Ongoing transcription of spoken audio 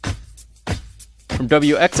From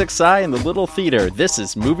WXXI and the Little Theater, this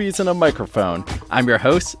is Movies in a Microphone. I'm your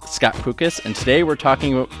host, Scott Pukas, and today we're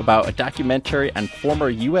talking about a documentary on former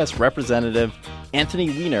U.S. Representative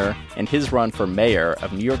Anthony Weiner and his run for mayor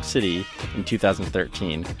of New York City in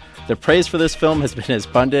 2013. The praise for this film has been as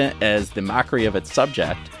abundant as the mockery of its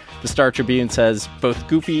subject. The Star Tribune says, both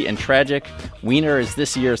goofy and tragic, Weiner is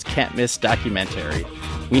this year's can't-miss documentary.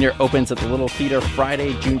 Weiner opens at the Little Theater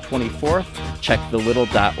Friday, June 24th. Check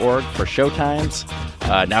thelittle.org for showtimes.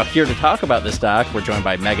 Now here to talk about this doc, we're joined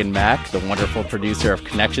by Megan Mack, the wonderful producer of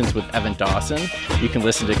Connections with Evan Dawson. You can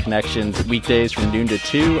listen to Connections weekdays from noon to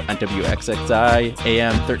 2 on WXXI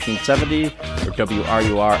AM 1370 or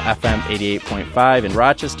WRUR FM 88.5 in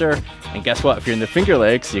Rochester. And guess what? If you're in the Finger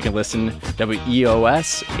Lakes, you can listen to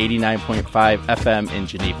WEOS 89.5 FM in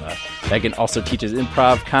Geneva. Megan also teaches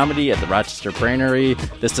improv comedy at the Rochester Brainery.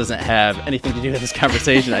 This doesn't have anything to do with this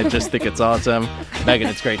conversation. I just think it's awesome. Megan,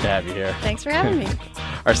 it's great to have you here. Thanks for having me.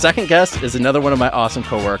 Our second guest is another one of my awesome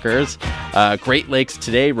coworkers, Great Lakes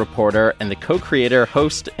Today reporter and the co-creator,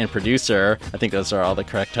 host, and producer, I think those are all the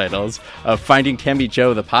correct titles, of Finding Tammy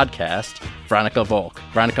Jo, the podcast, Veronica Volk.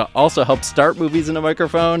 Veronica also helped start Movies in a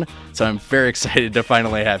Microphone, so I'm very excited to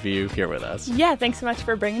finally have you here with us. Yeah, thanks so much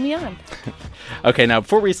for bringing me on. Okay, now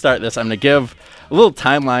before we start this, I'm going to give a little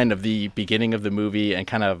timeline of the beginning of the movie and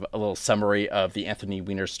kind of a little summary of the Anthony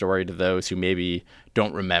Weiner story to those who maybe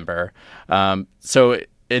don't remember. So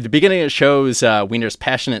at the beginning, it shows Weiner's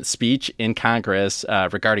passionate speech in Congress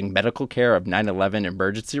regarding medical care of 9/11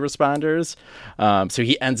 emergency responders. So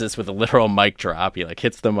he ends this with a literal mic drop. He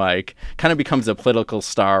hits the mic, kind of becomes a political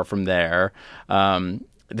star from there.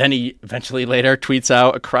 Then he eventually later tweets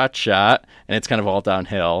out a crotch shot, and it's kind of all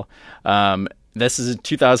downhill. This is in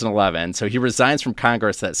 2011, so he resigns from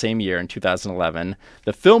Congress that same year in 2011.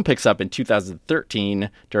 The film picks up in 2013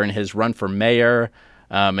 during his run for mayor.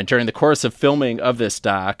 And during the course of filming of this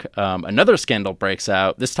doc, another scandal breaks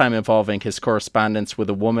out, this time involving his correspondence with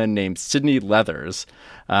a woman named Sydney Leathers.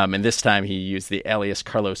 And this time he used the alias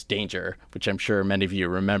Carlos Danger, which I'm sure many of you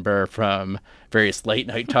remember from various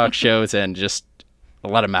late-night talk shows and just a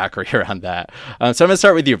lot of mockery around that. So I'm going to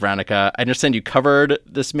start with you, Veronica. I understand you covered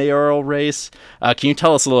this mayoral race. Can you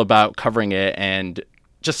tell us a little about covering it? And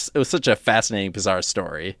just, it was such a fascinating, bizarre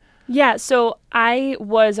story. Yeah, so I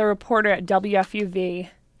was a reporter at WFUV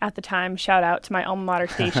at the time. Shout out to my alma mater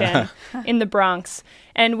station in the Bronx.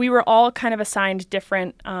 And we were all kind of assigned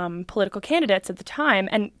different political candidates at the time.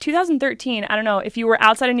 And 2013, I don't know, if you were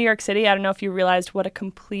outside of New York City, I don't know if you realized what a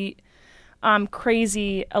complete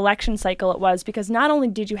crazy election cycle it was, because not only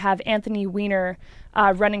did you have Anthony Weiner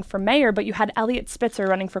running for mayor, but you had Eliot Spitzer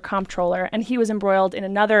running for comptroller, and he was embroiled in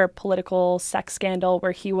another political sex scandal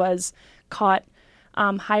where he was caught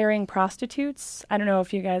hiring prostitutes. I don't know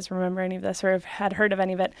if you guys remember any of this or have had heard of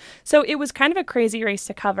any of it. So it was kind of a crazy race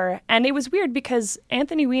to cover, and it was weird because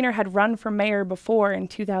Anthony Weiner had run for mayor before in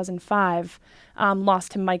 2005,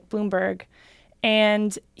 lost to Mike Bloomberg.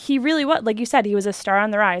 And he really was, like you said, he was a star on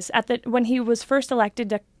the rise. When he was first elected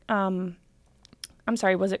to,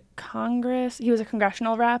 was it Congress? He was a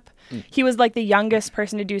congressional rep. He was like the youngest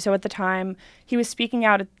person to do so at the time. He was speaking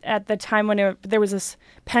out at the time when there was this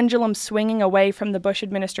pendulum swinging away from the Bush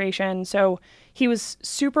administration. So he was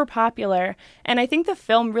super popular. And I think the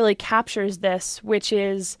film really captures this, which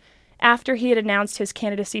is after he had announced his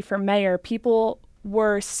candidacy for mayor, people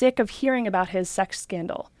were sick of hearing about his sex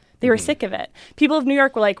scandal. They were sick of it. People of New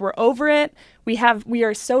York were like, we're over it. We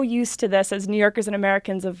are so used to this as New Yorkers and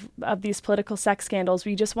Americans of these political sex scandals.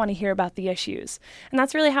 We just want to hear about the issues. And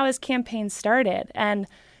that's really how his campaign started. And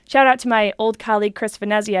shout out to my old colleague, Chris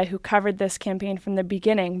Venezia, who covered this campaign from the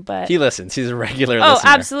beginning. But he listens. He's a regular listener. Oh,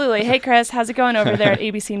 absolutely. Hey, Chris, how's it going over there at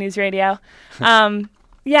ABC News Radio?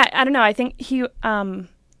 Yeah, I don't know. I think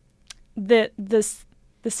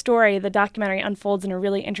the story, the documentary, unfolds in a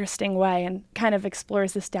really interesting way and kind of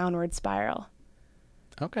explores this downward spiral.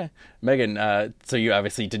 Okay. Megan, so you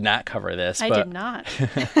obviously did not cover this. I did not.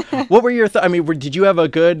 What were your thoughts? I mean, did you have a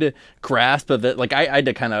good grasp of it? Like, I had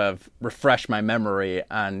to kind of refresh my memory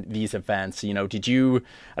on these events. You know, I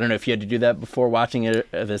don't know if you had to do that before watching it,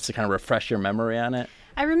 this to kind of refresh your memory on it?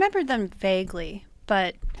 I remembered them vaguely,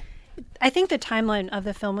 but I think the timeline of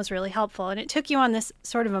the film was really helpful, and it took you on this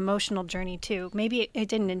sort of emotional journey too. Maybe it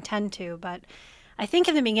didn't intend to, but I think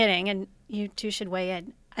in the beginning, and you two should weigh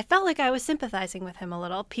in, I felt like I was sympathizing with him a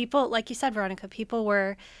little. People, like you said, Veronica,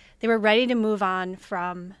 they were ready to move on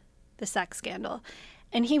from the sex scandal.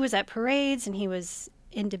 And he was at parades and he was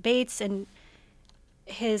in debates, and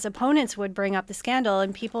his opponents would bring up the scandal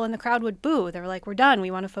and people in the crowd would boo. They were like, we're done.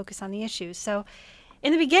 We want to focus on the issues. So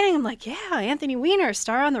in the beginning, I'm like, yeah, Anthony Weiner,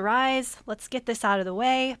 star on the rise. Let's get this out of the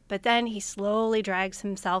way. But then he slowly drags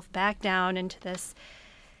himself back down into this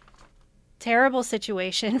terrible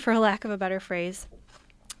situation, for lack of a better phrase.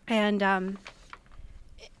 And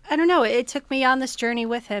I don't know, it took me on this journey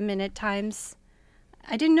with him, and at times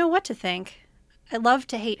I didn't know what to think. I love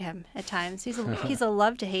to hate him at times. He's a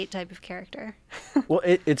love to hate type of character. Well,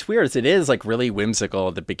 it's weird. It is like really whimsical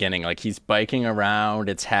at the beginning. Like he's biking around.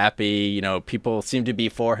 It's happy. You know, people seem to be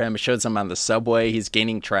for him. It shows him on the subway. He's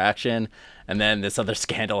gaining traction. And then this other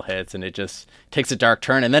scandal hits and it just takes a dark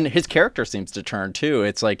turn. And then his character seems to turn too.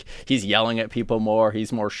 It's like he's yelling at people more.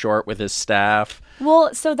 He's more short with his staff.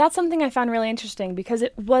 Well, so that's something I found really interesting because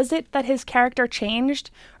was it that his character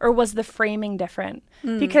changed or was the framing different?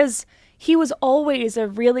 Because he was always a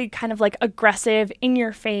really kind of like aggressive,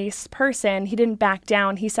 in-your-face person. He didn't back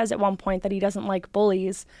down. He says at one point that he doesn't like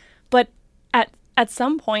bullies. But at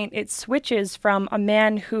some point, it switches from a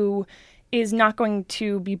man who is not going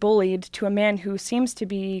to be bullied to a man who seems to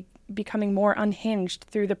be becoming more unhinged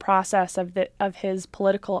through the process of his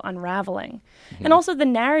political unraveling. Mm-hmm. And also the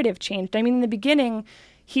narrative changed. I mean, in the beginning,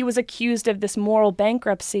 he was accused of this moral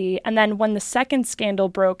bankruptcy. And then when the second scandal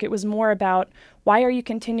broke, it was more about, why are you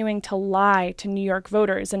continuing to lie to New York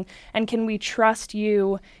voters? And can we trust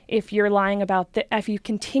you if you're lying if you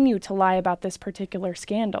continue to lie about this particular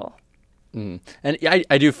scandal? Mm. And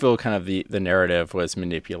I do feel kind of the narrative was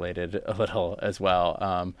manipulated a little as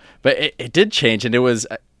well. But it did change. And it was,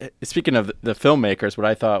 speaking of the filmmakers, what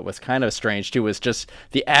I thought was kind of strange too was just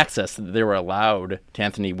the access that they were allowed to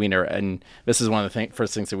Anthony Weiner. And this is one of the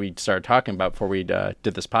first things that we started talking about before we did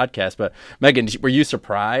this podcast. But Megan, were you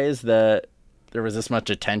surprised that there was this much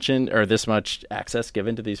attention or this much access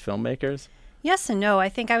given to these filmmakers? Yes and no. I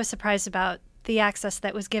think I was surprised about the access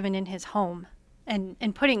that was given in his home.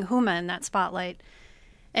 And putting Huma in that spotlight.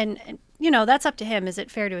 And, you know, that's up to him. Is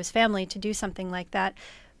it fair to his family to do something like that?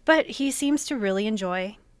 But he seems to really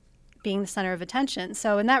enjoy being the center of attention.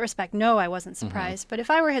 So in that respect, no, I wasn't surprised. Mm-hmm. But if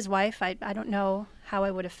I were his wife, I don't know how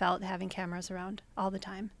I would have felt having cameras around all the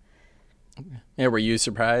time. Yeah, were you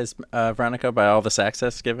surprised, Veronica, by all this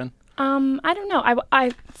access given? I don't know.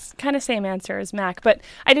 I kind of same answer as Mac, but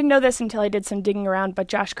I didn't know this until I did some digging around. But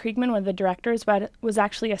Josh Kriegman, one of the directors, was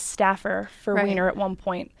actually a staffer for Weiner at one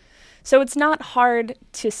point. So it's not hard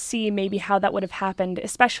to see maybe how that would have happened,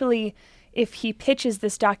 especially if he pitches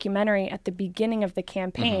this documentary at the beginning of the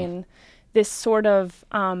campaign, this sort of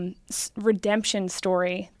redemption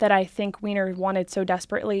story that I think Weiner wanted so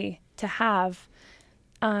desperately to have.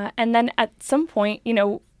 And then at some point, you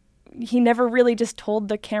know, he never really just told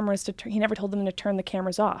the cameras he never told them to turn the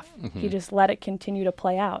cameras off. Mm-hmm. He just let it continue to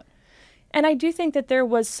play out. And I do think that there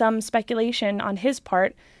was some speculation on his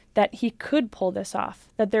part that he could pull this off,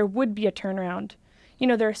 that there would be a turnaround. You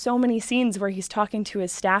know, there are so many scenes where he's talking to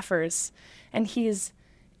his staffers and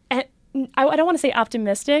I don't want to say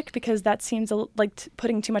optimistic because that seems like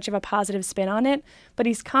putting too much of a positive spin on it, but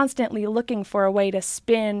he's constantly looking for a way to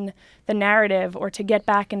spin the narrative or to get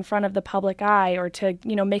back in front of the public eye or to,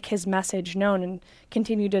 you know, make his message known and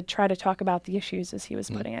continue to try to talk about the issues as he was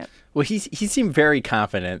putting it. Well, he seemed very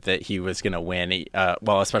confident that he was going to win,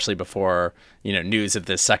 especially before, you know, news of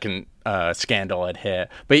this second scandal had hit.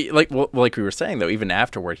 But like we were saying, though, even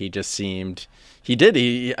afterward, he just seemed...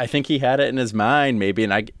 I think he had it in his mind, maybe,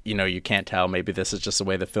 and you can't tell. Maybe this is just the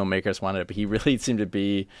way the filmmakers wanted it, but he really seemed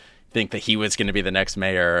to think that he was going to be the next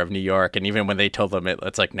mayor of New York. And even when they told him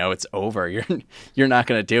it's like, no, it's over. You're not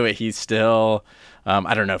going to do it. He's still,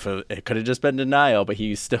 I don't know if it could have just been denial, but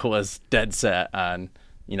he still was dead set on,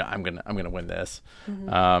 you know, I'm gonna win this.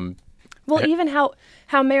 Mm-hmm. Well, even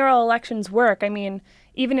how mayoral elections work. I mean,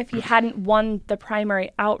 even if he hadn't won the primary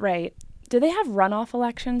outright, do they have runoff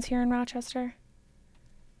elections here in Rochester?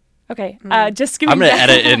 Okay, just give me... I'm going to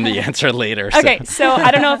edit in the answer later. So. Okay, so I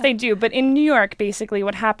don't know if they do, but in New York, basically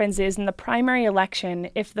what happens is in the primary election,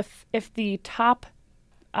 if the top,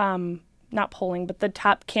 not polling, but the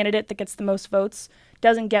top candidate that gets the most votes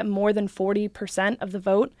doesn't get more than 40% of the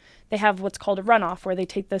vote, they have what's called a runoff, where they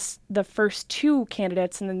take the first two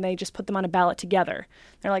candidates and then they just put them on a ballot together.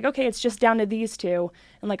 They're like, okay, it's just down to these two,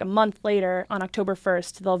 and like a month later, on October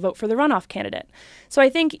 1st, they'll vote for the runoff candidate. So I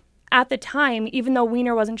think... at the time, even though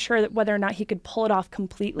Weiner wasn't sure whether or not he could pull it off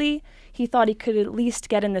completely, he thought he could at least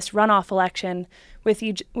get in this runoff election with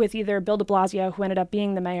either Bill de Blasio, who ended up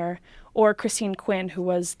being the mayor, or Christine Quinn, who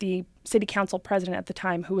was the city council president at the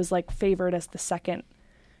time, who was like favored as the second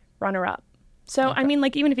runner-up. So, okay. I mean,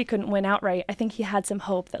 like, even if he couldn't win outright, I think he had some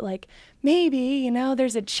hope that, like, maybe, you know,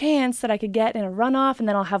 there's a chance that I could get in a runoff and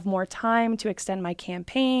then I'll have more time to extend my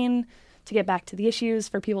campaign to get back to the issues,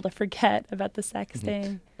 for people to forget about the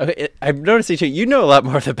sexting. Okay, I'm noticing too, you know a lot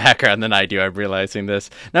more of the background than I do. I'm realizing this.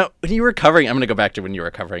 Now, when you were covering, I'm going to go back to when you were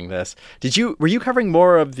covering this. Were you covering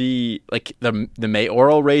more of the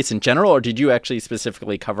mayoral race in general, or did you actually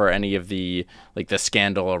specifically cover any of the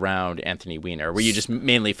scandal around Anthony Weiner? Or were you just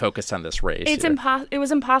mainly focused on this race? It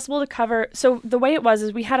was impossible to cover. So the way it was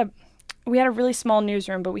is we had a really small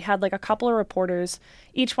newsroom, but we had like a couple of reporters.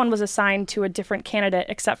 Each one was assigned to a different candidate,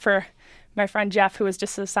 except for my friend Jeff, who was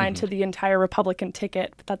just assigned to the entire Republican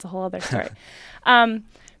ticket. But that's a whole other story.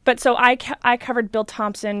 But so I covered Bill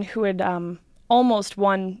Thompson, who had almost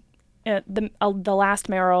won the last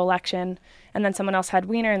mayoral election, and then someone else had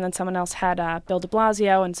Weiner, and then someone else had Bill de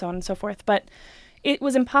Blasio, and so on and so forth. But it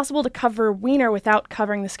was impossible to cover Weiner without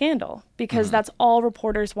covering the scandal, because that's all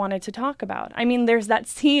reporters wanted to talk about. I mean, there's that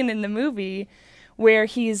scene in the movie where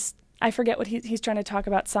I forget what he's trying to talk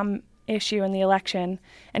about, some issue in the election,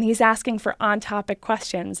 and he's asking for on-topic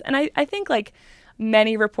questions. And I think like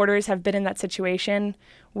many reporters have been in that situation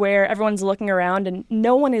where everyone's looking around and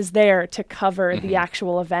no one is there to cover the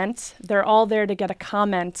actual event. They're all there to get a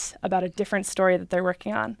comment about a different story that they're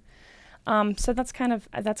working on. So that's kind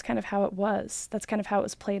of how it was. That's kind of how it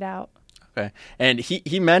was played out. Okay. And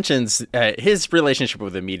he mentions his relationship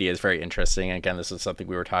with the media is very interesting. Again, this is something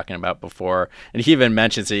we were talking about before. And he even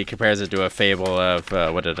mentions that he compares it to a fable of,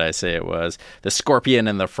 what did I say it was? The Scorpion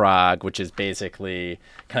and the Frog, which is basically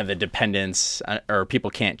kind of the dependence, or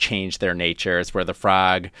people can't change their nature. It's where the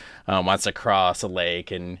frog wants to cross a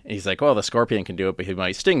lake, and he's like, well, the scorpion can do it, but he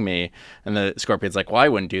might sting me. And the scorpion's like, well, I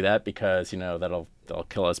wouldn't do that because, they'll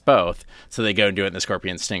kill us both. So they go and do it, and the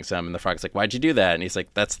scorpion stings them, and the frog's like, why'd you do that? And he's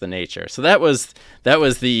like, that's the nature. So that was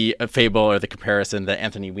the fable or the comparison that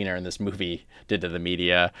Anthony Weiner in this movie did to the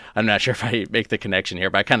media. I'm not sure if I make the connection here,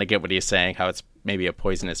 but I kind of get what he's saying, how it's maybe a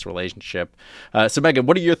poisonous relationship. So Megan,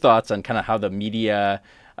 what are your thoughts on kind of how the media,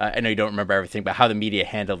 I know you don't remember everything, but how the media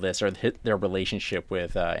handled this, or their relationship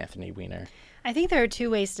with Anthony Weiner? I think there are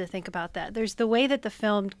two ways to think about that. There's the way that the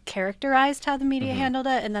film characterized how the media handled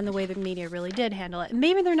it, and then the way the media really did handle it.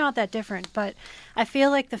 Maybe they're not that different, but I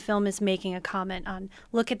feel like the film is making a comment on,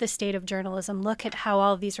 look at the state of journalism, look at how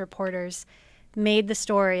all of these reporters made the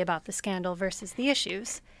story about the scandal versus the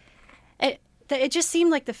issues. It just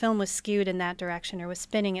seemed like the film was skewed in that direction, or was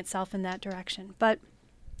spinning itself in that direction. But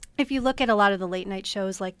if you look at a lot of the late night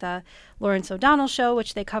shows like the Lawrence O'Donnell show,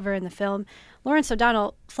 which they cover in the film, Lawrence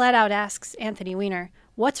O'Donnell flat out asks Anthony Weiner,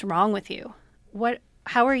 what's wrong with you?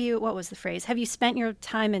 How are you, what was the phrase? Have you spent your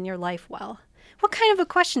time in your life well? What kind of a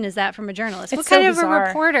question is that from a journalist? What kind of a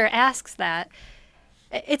reporter asks that?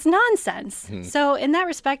 It's nonsense. So in that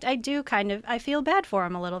respect, I feel bad for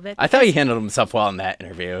him a little bit. I thought he handled himself well in that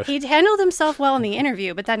interview. He handled himself well in the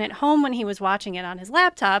interview, but then at home when he was watching it on his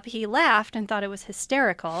laptop, he laughed and thought it was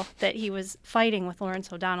hysterical that he was fighting with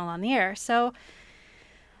Lawrence O'Donnell on the air. So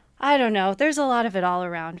I don't know. There's a lot of it all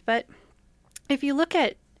around. But if you look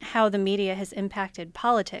at how the media has impacted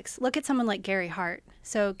politics, look at someone like Gary Hart.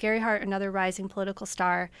 So Gary Hart, another rising political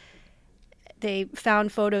star, they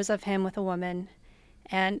found photos of him with a woman,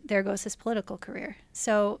 and there goes his political career.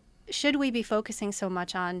 So should we be focusing so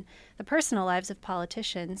much on the personal lives of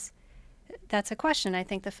politicians? That's a question I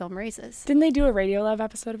think the film raises. Didn't they do a Radiolab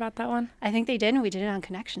episode about that one? I think they did, and we did it on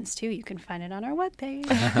Connections, too. You can find it on our webpage.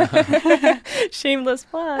 Shameless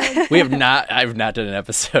plug. I've not done an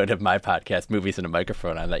episode of my podcast, Movies and a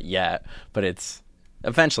Microphone, on that yet, but it's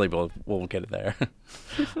eventually we'll get it there.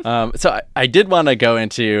 So I did want to go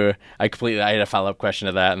into, I had a follow-up question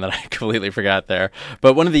to that, and then I completely forgot there.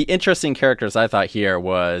 But one of the interesting characters I thought here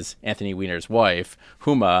was Anthony Weiner's wife,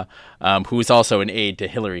 Huma, who's also an aide to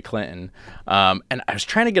Hillary Clinton. And I was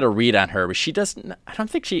trying to get a read on her, but I don't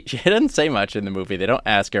think she doesn't say much in the movie. They don't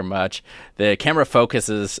ask her much. The camera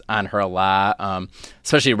focuses on her a lot,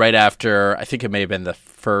 especially right after, I think it may have been the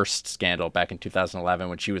first scandal back in 2011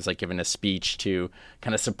 when she was like giving a speech to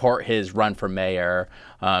kind of support his run for mayor.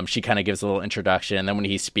 She kind of gives a little introduction, and then when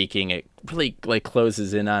he's speaking, it really like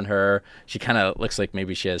closes in on her. She kind of looks like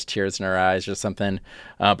maybe she has tears in her eyes or something.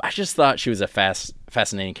 I just thought she was a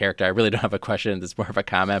fascinating character. I really don't have a question. It's more of a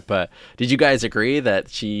comment, but did you guys agree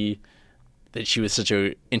that she was such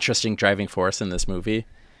an interesting driving force in this movie?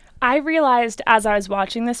 I realized as I was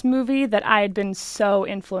watching this movie that I had been so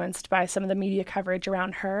influenced by some of the media coverage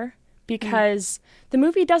around her, because the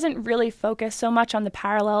movie doesn't really focus so much on the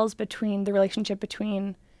parallels between the relationship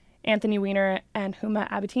between Anthony Weiner and Huma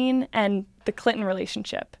Abedin and the Clinton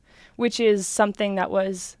relationship, which is something that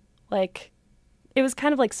was like, it was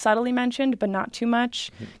kind of like subtly mentioned, but not too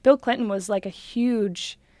much. Bill Clinton was like a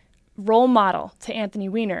huge role model to Anthony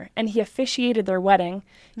Weiner, and he officiated their wedding.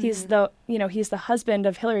 He's he's the husband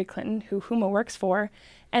of Hillary Clinton, who Huma works for.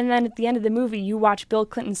 And then at the end of the movie, you watch Bill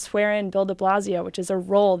Clinton swear in Bill de Blasio, which is a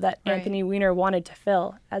role that Anthony Weiner wanted to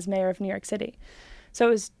fill as mayor of New York City. So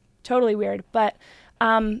it was totally weird. But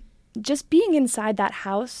just being inside that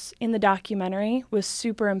house in the documentary was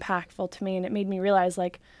super impactful to me, and it made me realize,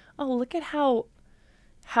 like, oh, look at how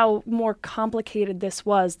more complicated this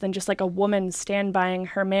was than just like a woman stand-bying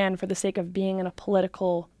her man for the sake of being in a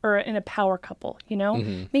political or in a power couple, you know?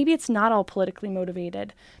 Mm-hmm. Maybe it's not all politically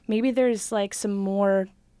motivated. Maybe there's like some more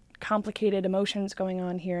complicated emotions going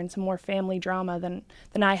on here and some more family drama than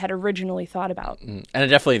I had originally thought about. And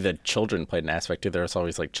definitely the children played an aspect too. There was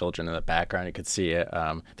always like children in the background. You could see it.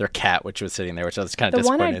 Their cat, which was sitting there, which I was kind of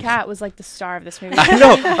disappointed. The one-eyed cat was like the star of this movie. I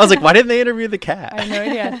know. I was like, why didn't they interview the cat? I have no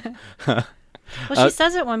idea. Well, she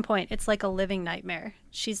says at one point, it's like a living nightmare.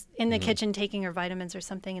 She's in the kitchen taking her vitamins or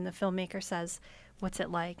something, and the filmmaker says, what's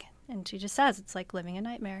it like? And she just says, it's like living a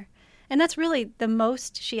nightmare. And that's really the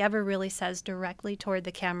most she ever really says directly toward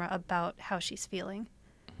the camera about how she's feeling.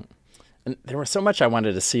 And there was so much I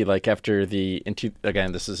wanted to see, like after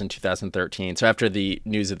again, this is in 2013. So after the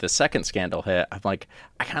news of the second scandal hit, I'm like,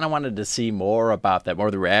 I kind of wanted to see more about that, more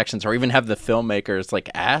of the reactions, or even have the filmmakers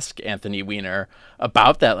like ask Anthony Weiner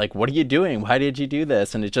about that. Like, what are you doing? Why did you do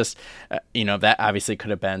this? And it just, that obviously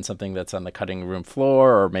could have been something that's on the cutting room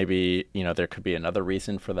floor, or maybe, there could be another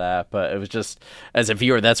reason for that. But it was just, as a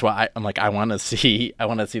viewer, that's why I'm like, I want to see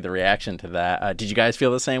the reaction to that. Did you guys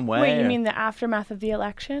feel the same way? Wait, you mean the aftermath of the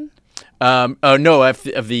election? No,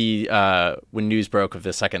 of the when news broke of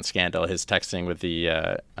the second scandal, his texting with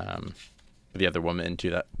the other woman to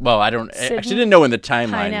that. Well, I actually didn't know when the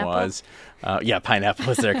timeline Pineapple. was. Pineapple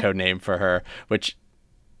was their code name for her, which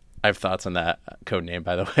I have thoughts on that code name,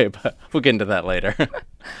 by the way, but we'll get into that later.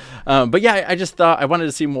 But yeah, I just thought I wanted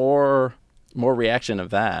to see more reaction of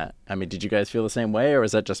that. I mean, did you guys feel the same way, or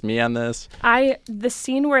was that just me on this? The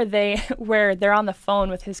scene where they're on the phone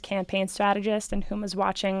with his campaign strategist and Huma's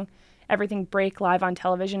watching everything break live on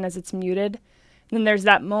television as it's muted. And then there's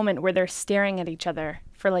that moment where they're staring at each other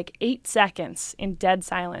for like 8 seconds in dead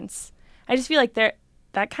silence. I just feel like that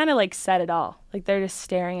kind of like said it all. Like they're just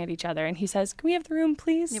staring at each other, and he says, "Can we have the room,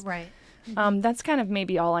 please?" Right. That's kind of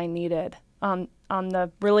maybe all I needed on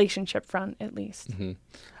the relationship front, at least. Mm-hmm.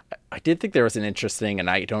 I did think there was an interesting, and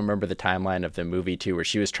I don't remember the timeline of the movie too, where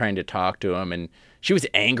she was trying to talk to him and she was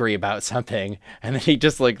angry about something, and then he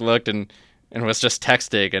just like looked and was just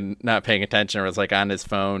texting and not paying attention, or was like on his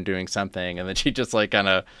phone doing something, and then she just like kind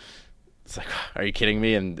of, it's like, are you kidding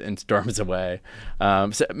me? And storms away.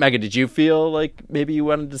 So Megan, did you feel like maybe you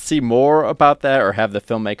wanted to see more about that, or have the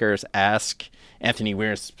filmmakers ask Anthony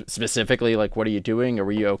Weiner specifically, like, what are you doing, or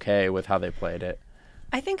were you okay with how they played it?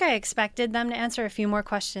 I think I expected them to answer a few more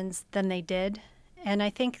questions than they did. And I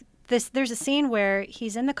think there's a scene where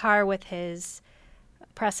he's in the car with his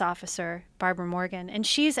press officer, Barbara Morgan, and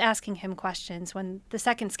she's asking him questions when the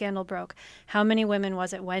second scandal broke. How many women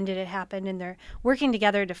was it? When did it happen? And they're working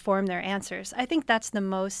together to form their answers. I think that's the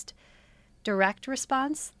most direct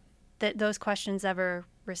response that those questions ever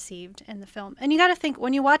received in the film. And you got to think,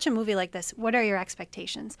 when you watch a movie like this, what are your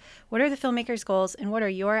expectations? What are the filmmaker's goals, and what are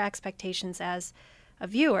your expectations as a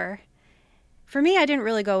viewer? For me, I didn't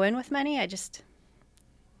really go in with many. I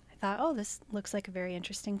thought, oh, this looks like a very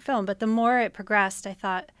interesting film. But the more it progressed, I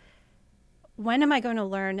thought, when am I going to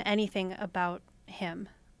learn anything about him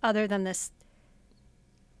other than this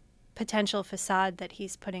potential facade that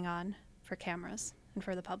he's putting on for cameras and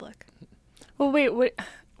for the public? Well, wait,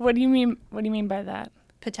 what do you mean? What do you mean by that?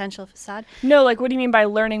 Potential facade? No, like, what do you mean by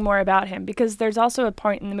learning more about him? Because there's also a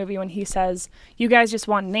point in the movie when he says, you guys just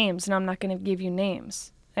want names, and I'm not going to give you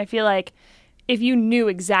names. I feel like if you knew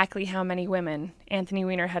exactly how many women Anthony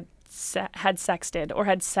Weiner had sexted or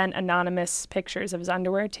had sent anonymous pictures of his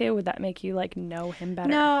underwear to, would that make you, like, know him better?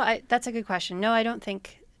 No, that's a good question. No, I don't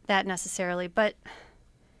think that necessarily, but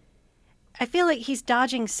I feel like he's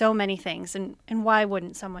dodging so many things, and why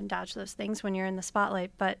wouldn't someone dodge those things when you're in the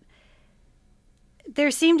spotlight? But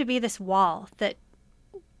there seemed to be this wall that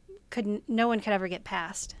no one could ever get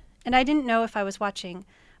past. And I didn't know if I was watching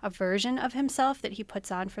a version of himself that he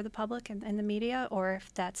puts on for the public and the media, or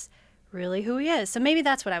if that's really who he is. So maybe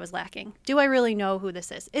that's what I was lacking. Do I really know who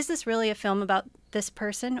this is? Is this really a film about this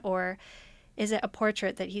person, or is it a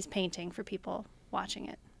portrait that he's painting for people watching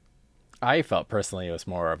it? I felt personally it was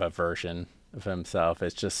more of a version of himself.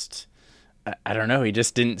 It's just, I don't know. He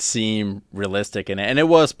just didn't seem realistic in it. And it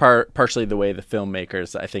was partially the way the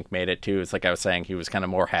filmmakers, I think, made it too. It's like I was saying, he was kind of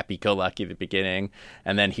more happy-go-lucky at the beginning.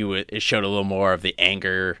 And then it showed a little more of the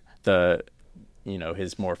anger, the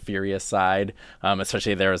his more furious side.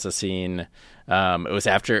 Especially there was a scene.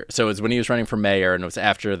 It was when he was running for mayor, and it was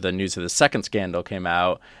after the news of the second scandal came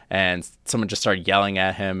out, and someone just started yelling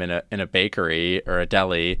at him in a bakery or a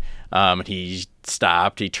deli, and he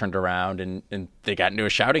stopped. He turned around, and they got into a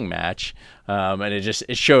shouting match, and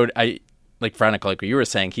it showed. Like Veronica, like what you were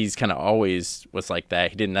saying, he's kind of always was like that.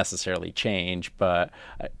 He didn't necessarily change, but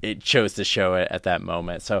it chose to show it at that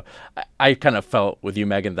moment. So I kind of felt with you,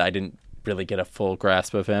 Megan, that I didn't really get a full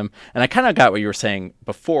grasp of him. And I kind of got what you were saying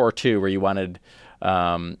before, too, where you wanted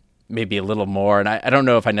maybe a little more. And I don't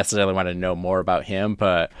know if I necessarily wanted to know more about him,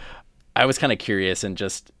 but I was kind of curious and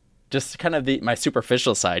just kind of my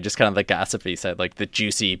superficial side, just kind of the gossipy side, like the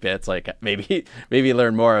juicy bits, like maybe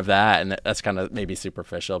learn more of that. And that's kind of maybe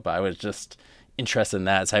superficial, but I was just interested in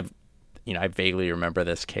that. So I vaguely remember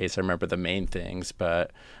this case. I remember the main things,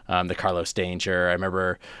 but the Carlos Danger, I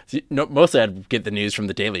remember mostly I'd get the news from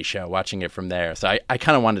the Daily Show, watching it from there. So I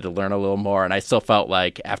kind of wanted to learn a little more, and I still felt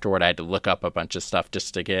like afterward I had to look up a bunch of stuff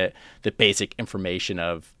just to get the basic information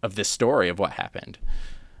of this story of what happened.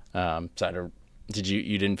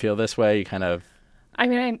 You didn't feel this way? You kind of... I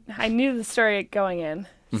mean, I knew the story going in,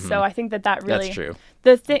 so I think that really... That's true.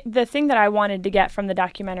 The thing that I wanted to get from the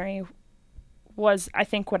documentary was, I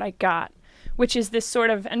think, what I got, which is this sort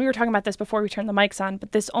of... And we were talking about this before we turned the mics on,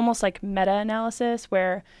 but this almost like meta-analysis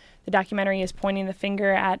where the documentary is pointing the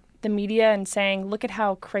finger at the media and saying, look at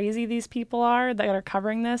how crazy these people are that are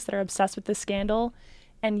covering this, that are obsessed with this scandal,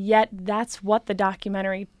 and yet that's what the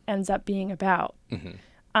documentary ends up being about.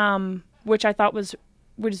 Which I thought was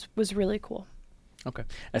really cool. Okay.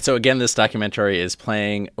 And so again, this documentary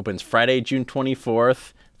opens Friday, June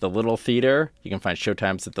 24th, the Little Theater. You can find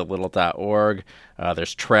showtimes at thelittle.org.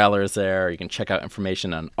 There's trailers there. You can check out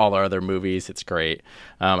information on all our other movies. It's great.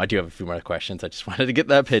 I do have a few more questions. I just wanted to get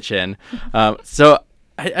that pitch in. So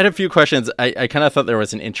I had a few questions. I kind of thought there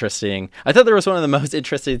was I thought there was one of the most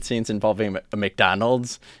interesting scenes involving a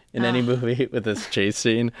McDonald's in any movie with this chase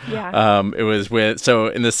scene. Yeah. It was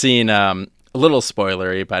in the scene, a little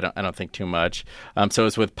spoilery, but I don't think too much. So it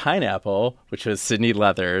was with Pineapple, which was Sydney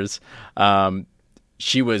Leathers.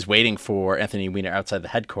 She was waiting for Anthony Weiner outside the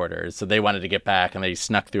headquarters, so they wanted to get back, and they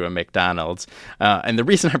snuck through a McDonald's. And the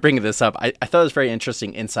reason I'm bringing this up, I thought it was a very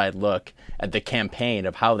interesting inside look at the campaign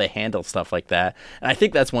of how they handle stuff like that. And I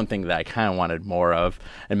think that's one thing that I kind of wanted more of.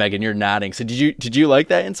 And Megan, you're nodding. So did you like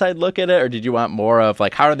that inside look at it, or did you want more of,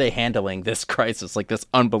 like, how are they handling this crisis, like this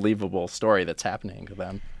unbelievable story that's happening to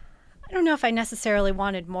them? I don't know if I necessarily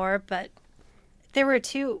wanted more, but there were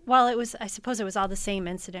two. Well, I suppose it was all the same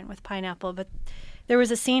incident with Pineapple, but there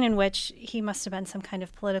was a scene in which he must have been some kind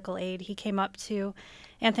of political aide. He came up to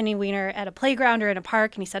Anthony Weiner at a playground or in a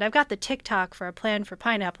park, and he said, I've got the TikTok for a plan for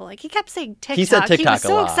Pineapple. Like, he kept saying TikTok. He said TikTok He was a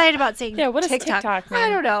so lot. excited about saying TikTok. Yeah, what is TikTok, man? I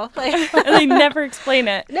don't know. Like, And they never explain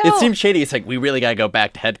it. no. It seems shady. It's like, we really got to go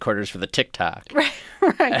back to headquarters for the TikTok.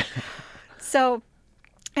 Right. So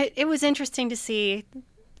it was interesting to see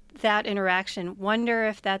that interaction. Wonder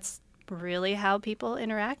if that's really how people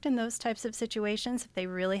interact in those types of situations, if they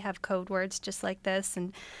really have code words just like this.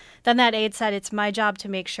 And then that aide said, it's my job to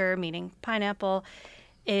make sure, meaning Pineapple,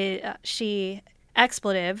 she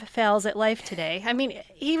expletive fails at life today. I mean,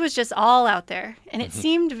 he was just all out there, and it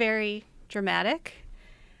seemed very dramatic.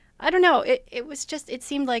 I don't know. It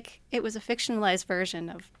seemed like it was a fictionalized version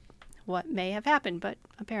of what may have happened, but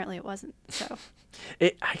apparently it wasn't. So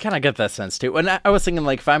I kind of get that sense too. And I was thinking,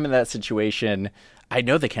 like, if I'm in that situation, I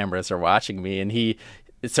know the cameras are watching me, and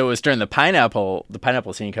so it was during the pineapple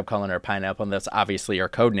scene. He kept calling her Pineapple, and that's obviously her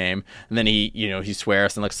code name. And then he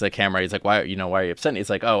swears and looks at the camera. He's like, why are you upset? And he's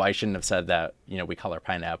like, oh, I shouldn't have said that. We call her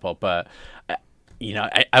Pineapple. But,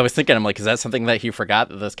 I was thinking, I'm like, is that something that he forgot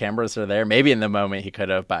that those cameras are there? Maybe in the moment he could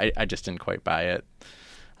have, but I just didn't quite buy it.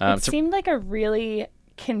 It seemed like a really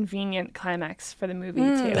convenient climax for the movie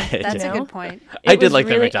too. That's a good point. I did like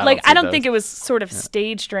the McDonald's. I don't think it was sort of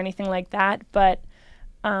staged or anything like that, but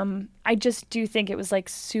I just do think it was like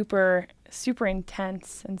super, super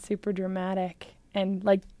intense and super dramatic, and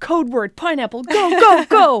like code word Pineapple, go, go,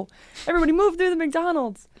 go! Everybody move through the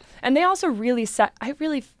McDonald's. And they also really I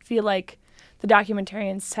really feel like the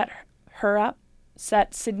documentarians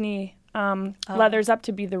set Sydney Leathers up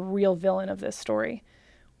to be the real villain of this story,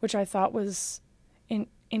 which I thought was an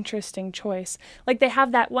interesting choice. Like, they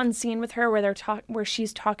have that one scene with her where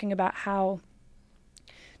she's talking about how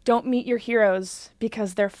don't meet your heroes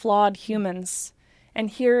because they're flawed humans. And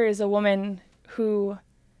here is a woman who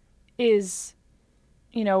is,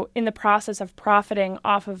 in the process of profiting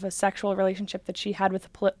off of a sexual relationship that she had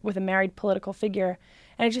with a married political figure.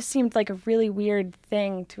 And it just seemed like a really weird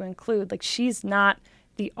thing to include. Like, she's not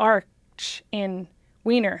the arch in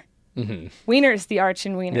Weiner. Wiener's the arch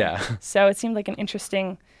in Wiener. Yeah. So it seemed like an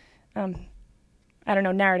interesting, I don't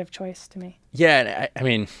know, narrative choice to me. Yeah, and I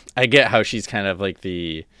mean, I get how she's kind of like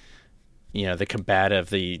the combative,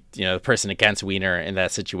 the person against Wiener in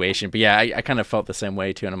that situation. But yeah, I kind of felt the same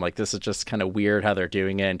way too. And I'm like, this is just kind of weird how they're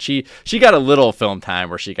doing it. And she got a little film time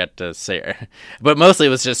where she got to say, but mostly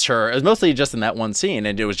it was just her. It was mostly just in that one scene,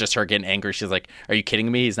 and it was just her getting angry. She's like, "Are you kidding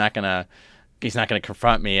me? He's not gonna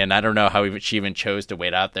confront me." And I don't know how she even chose to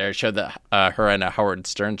wait out there. It showed that her and a Howard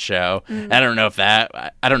Stern show. I don't know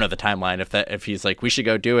I don't know the timeline if he's like, we should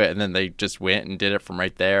go do it, and then they just went and did it from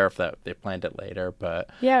right there, if they planned it later.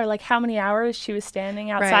 But yeah, or like how many hours she was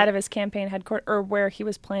standing outside of his campaign headquarters, or where he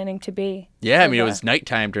was planning to be. Yeah, I mean, it was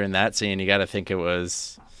nighttime during that scene. You got to think it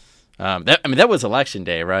was that was election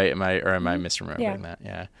day, right? Am I misremembering that?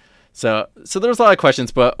 Yeah. So there was a lot of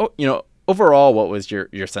questions, but overall, what was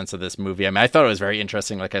your sense of this movie? I mean, I thought it was very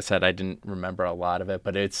interesting. Like I said, I didn't remember a lot of it,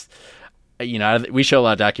 but it's, we show a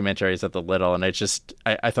lot of documentaries at the Little, and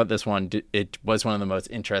I thought this one, it was one of the most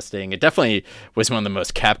interesting. It definitely was one of the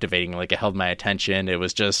most captivating. Like, it held my attention. It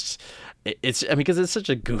was just, because it's such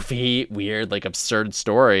a goofy, weird, like absurd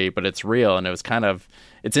story, but it's real, and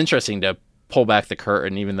it's interesting to pull back the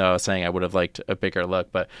curtain, even though I was saying I would have liked a bigger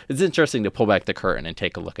look, but it's interesting to pull back the curtain and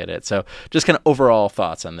take a look at it. So just kind of overall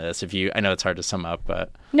thoughts on this. I know it's hard to sum up,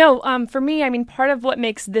 but. No, for me, I mean, part of what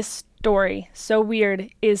makes this story so weird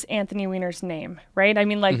is Anthony Weiner's name, right? I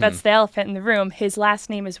mean, like, that's the elephant in the room. His last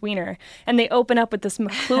name is Weiner. And they open up with this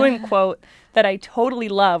McLuhan quote that I totally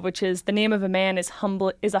love, which is, "The name of a man is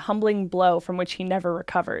a humbling blow from which he never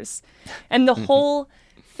recovers." And the whole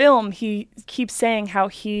film, he keeps saying how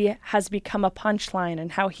he has become a punchline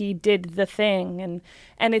and how he did the thing,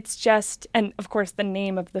 and it's just, and of course the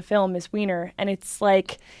name of the film is Wiener, and it's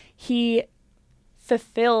like he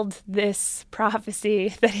fulfilled this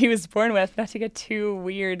prophecy that he was born with. Not to get too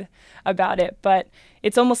weird about it, but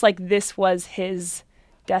it's almost like this was his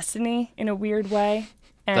destiny in a weird way.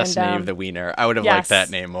 And, Destiny of the Wiener. I would have liked that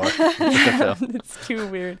name more. It's too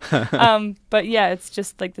weird. But yeah, it's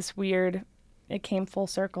just like this weird. It came full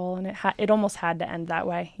circle, and it almost had to end that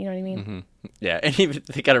way. You know what I mean? Mm-hmm. Yeah, and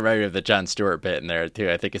they got to remember the Jon Stewart bit in there too.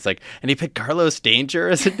 I think it's like, and he picked Carlos Danger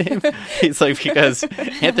as a name. He's like, because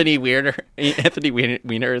Anthony Weiner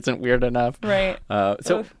isn't weird enough, right?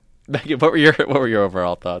 So, Becky, what were your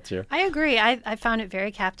overall thoughts here? I agree. I found it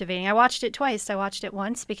very captivating. I watched it twice. I watched it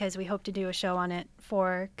once because we hope to do a show on it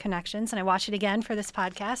for Connections, and I watched it again for this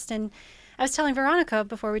podcast. And I was telling Veronica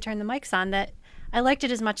before we turned the mics on that I liked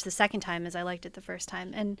it as much the second time as I liked it the first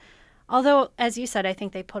time. And although, as you said, I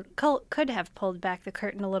think they could have pulled back the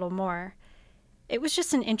curtain a little more, it was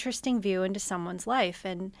just an interesting view into someone's life.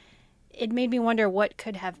 And it made me wonder what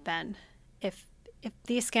could have been if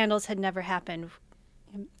these scandals had never happened.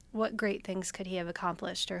 What great things could he have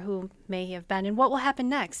accomplished, or who may he have been? And what will happen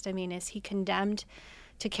next? I mean, is he condemned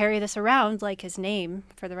to carry this around like his name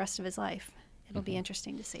for the rest of his life? It'll be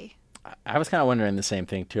interesting to see. I was kind of wondering the same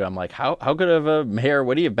thing too. I'm like, how good of a mayor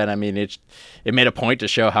would he have been? I mean, it made a point to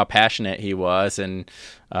show how passionate he was, and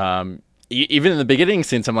even in the beginning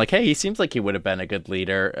scenes, I'm like, hey, he seems like he would have been a good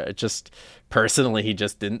leader. Just personally, he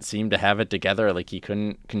just didn't seem to have it together. Like, he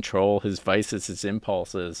couldn't control his vices, his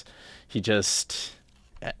impulses. He just,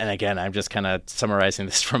 and again, I'm just kind of summarizing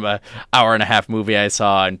this from a hour and a half movie I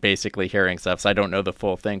saw and basically hearing stuff, so I don't know the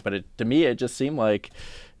full thing. But to me, it just seemed like,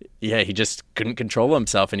 yeah, he just couldn't control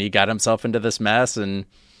himself, and he got himself into this mess, and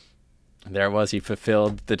there it was. He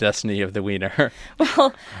fulfilled the destiny of the Wiener.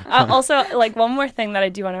 Well, also, like, one more thing that I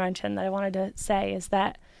do want to mention that I wanted to say is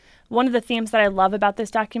that one of the themes that I love about this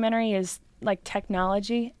documentary is, like,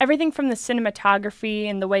 technology. Everything from the cinematography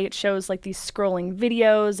and the way it shows, like, these scrolling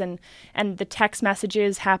videos and the text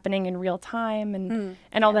messages happening in real time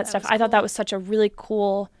and all that stuff. I thought that was such a really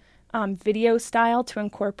cool video style to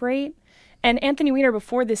incorporate. And Anthony Weiner,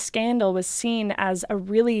 before this scandal, was seen as a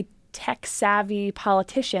really tech-savvy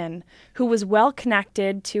politician who was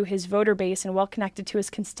well-connected to his voter base and well-connected to his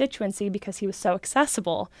constituency because he was so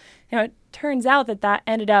accessible. It turns out that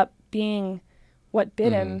ended up being what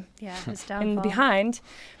bit him his downfall. in the behind.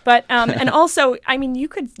 But and also, I mean, you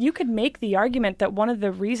could make the argument that one of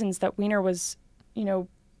the reasons that Weiner was,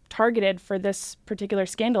 targeted for this particular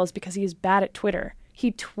scandal is because he is bad at Twitter.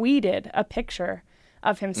 He tweeted a picture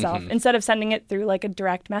of himself instead of sending it through like a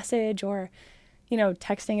direct message or,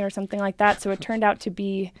 texting it or something like that. So it turned out to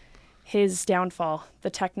be his downfall, the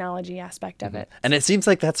technology aspect of it. And it seems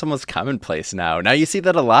like that's almost commonplace now. Now you see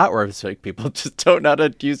that a lot where it's like people just don't know how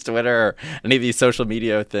to use Twitter or any of these social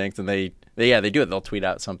media things, and they do it. They'll tweet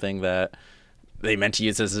out something that they meant to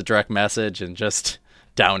use as a direct message and just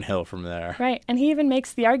downhill from there. Right. And he even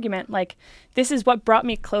makes the argument, like, this is what brought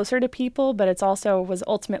me closer to people, but it's also was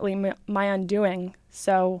ultimately my undoing.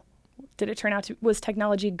 So did it turn out to, was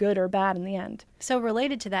technology good or bad in the end? So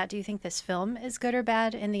related to that, do you think this film is good or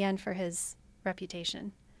bad in the end for his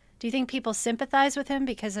reputation? Do you think people sympathize with him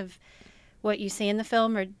because of what you see in the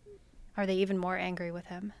film, or are they even more angry with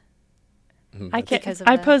him? I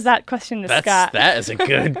posed that question to Scott. That is a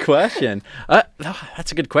good question.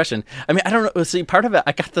 That's a good question. I mean, I don't know. See, part of it,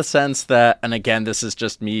 I got the sense that, and again, this is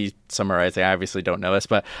just me summarizing. I obviously don't know this,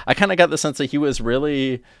 but I kind of got the sense that he was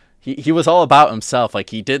really... He was all about himself.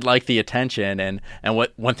 Like, he did like the attention, and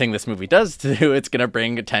what one thing this movie does do, it's going to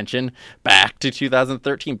bring attention back to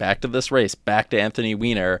 2013, back to this race, back to Anthony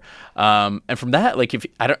Weiner. And from that, like, if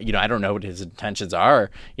I don't know what his intentions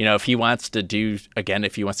are. You know, if he wants to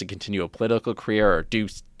continue a political career, or do,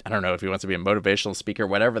 I don't know, if he wants to be a motivational speaker,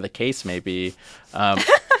 whatever the case may be.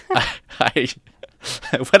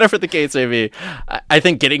 Whatever the case may be, I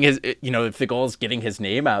think getting his, if the goal is getting his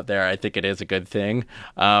name out there, I think it is a good thing.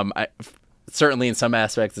 Certainly in some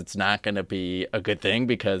aspects, it's not going to be a good thing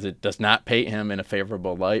because it does not paint him in a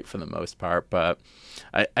favorable light for the most part. But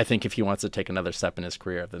I think if he wants to take another step in his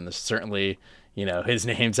career, then there's certainly, his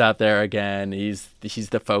name's out there again. He's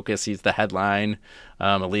the focus. He's the headline,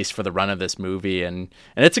 at least for the run of this movie. And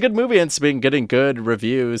it's a good movie, and it's been getting good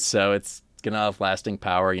reviews. So it's going to have lasting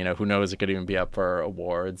power. Who knows, it could even be up for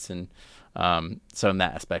awards, and so in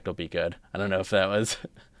that aspect it'll be good. I don't know if that was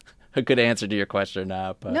a good answer to your question or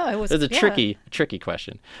not, but no, it was. It's a tricky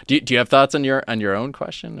question. Do you have thoughts on your own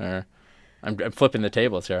question, or I'm flipping the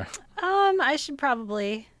tables here? I should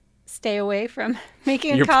probably stay away from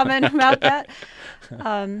making a comment about that.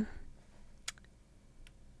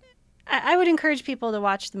 I would encourage people to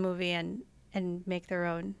watch the movie and make their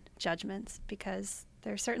own judgments, because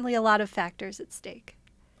there's certainly a lot of factors at stake.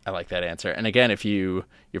 I like that answer. And again, if you're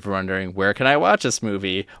wondering, where can I watch this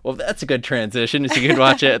movie? Well, that's a good transition. So you can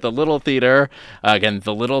watch it at the Little Theater. Again,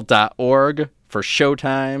 thelittle.org for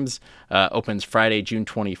showtimes. Opens Friday, June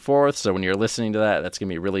 24th. So when you're listening to that, that's going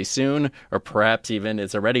to be really soon, or perhaps even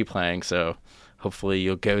it's already playing. So hopefully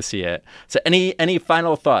you'll go see it. So any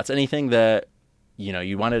final thoughts? Anything that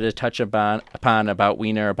you wanted to touch upon about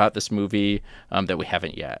Weiner, about this movie, that we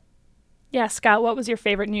haven't yet? Yeah, Scott, what was your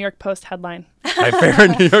favorite New York Post headline? My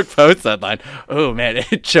favorite New York Post headline? Oh, man,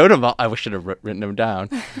 it showed them all. I should have written them down.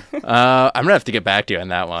 I'm going to have to get back to you on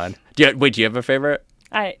that one. Do you have a favorite?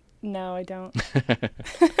 No, I don't.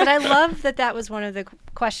 But I love that was one of the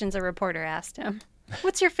questions a reporter asked him.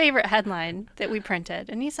 What's your favorite headline that we printed?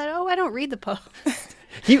 And he said, I don't read the Post.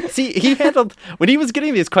 He handled, when he was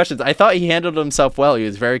getting these questions, I thought he handled himself well. He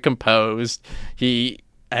was very composed.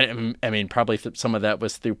 I mean, probably some of that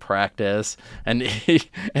was through practice, and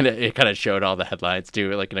it kind of showed all the headlines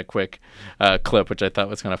too, like in a quick clip, which I thought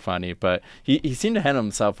was kind of funny. But he seemed to handle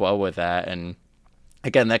himself well with that, and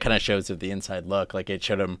again, that kind of shows the inside look. Like, it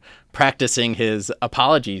showed him practicing his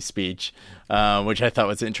apology speech, which I thought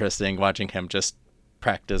was interesting, watching him just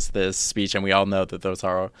practice this speech. And we all know that those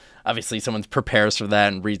are obviously someone prepares for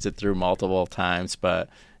that and reads it through multiple times, but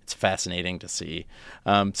it's fascinating to see.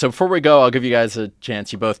 So before we go, I'll give you guys a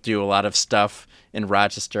chance. You both do a lot of stuff in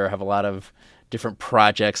Rochester, have a lot of different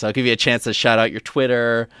projects. I'll give you a chance to shout out your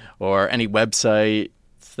Twitter or any websites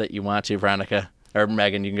that you want to. Veronica or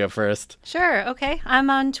Megan, you can go first. Sure. Okay. I'm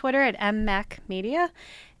on Twitter at mmacmedia,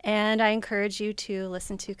 and I encourage you to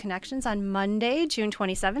listen to Connections on Monday, June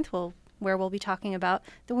 27th, where we'll be talking about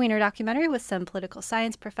the Weiner documentary with some political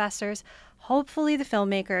science professors, hopefully the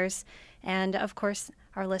filmmakers, and of course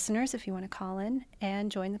our listeners, if you want to call in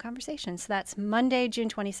and join the conversation. So that's Monday, June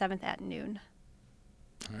 27th at noon.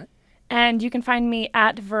 All right. And you can find me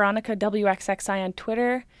at Veronica WXXI on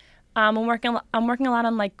Twitter. I'm working a lot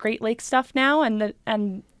on like Great Lakes stuff now, and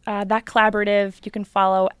that collaborative you can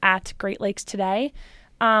follow at Great Lakes Today.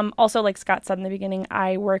 Also, like Scott said in the beginning,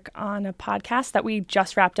 I work on a podcast that we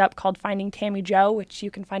just wrapped up called Finding Tammy Jo, which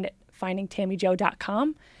you can find at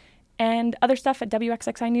findingtammyjo.com, and other stuff at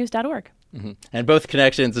wxxinews.org. Mm-hmm. And both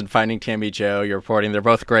Connections and Finding Tammy Jo, your reporting, they're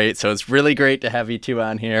both great. So it's really great to have you two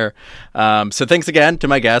on here. So thanks again to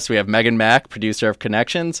my guests. We have Megan Mack, producer of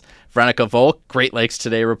Connections, Veronica Volk, Great Lakes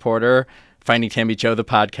Today reporter, Finding Tammy Jo, the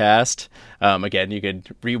podcast. Again, you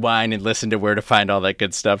could rewind and listen to where to find all that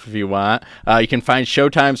good stuff if you want. You can find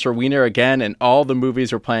showtimes for Weiner again and all the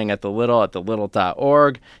movies we're playing at The Little at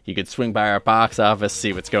thelittle.org. You could swing by our box office,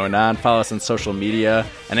 see what's going on. Follow us on social media,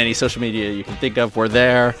 and any social media you can think of, we're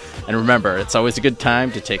there. And remember, it's always a good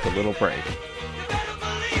time to take a little break.